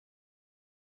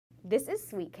This is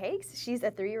Sweet Cakes. She's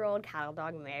a 3-year-old cattle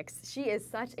dog mix. She is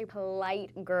such a polite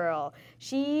girl.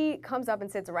 She comes up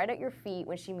and sits right at your feet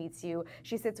when she meets you.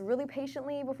 She sits really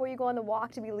patiently before you go on the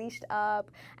walk to be leashed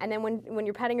up. And then when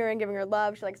you're petting her and giving her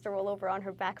love, she likes to roll over on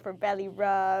her back for belly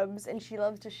rubs. And she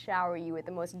loves to shower you with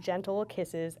the most gentle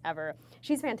kisses ever.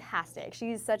 She's fantastic.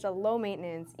 She's such a low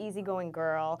maintenance, easygoing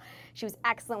girl. She was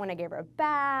excellent when I gave her a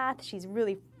bath. She's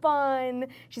really fun.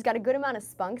 She's got a good amount of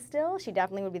spunk still. She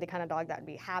definitely would be the kind of dog that would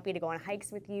be happy to go on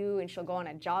hikes with you, and she'll go on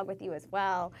a jog with you as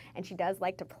well. And she does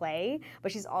like to play,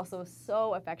 but she's also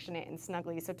so affectionate and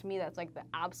snuggly. So to me, that's like the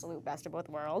absolute best of both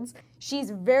worlds. She's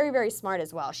very, very smart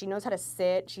as well. She knows how to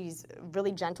sit. She's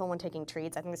really gentle when taking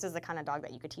treats. I think this is the kind of dog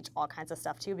that you could teach all kinds of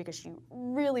stuff to because she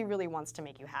really, really wants to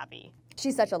make you happy.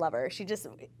 She's such a lover. She just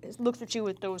looks at you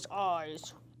with those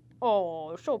eyes.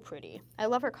 Oh, so pretty. I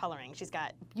love her coloring. She's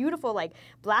got beautiful like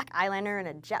black eyeliner and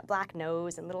a jet black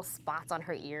nose and little spots on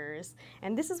her ears.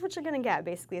 And this is what you're gonna get,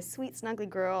 basically a sweet, snuggly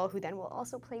girl who then will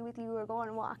also play with you or go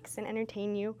on walks and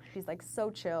entertain you. She's like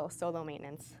so chill, so low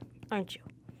maintenance, aren't you?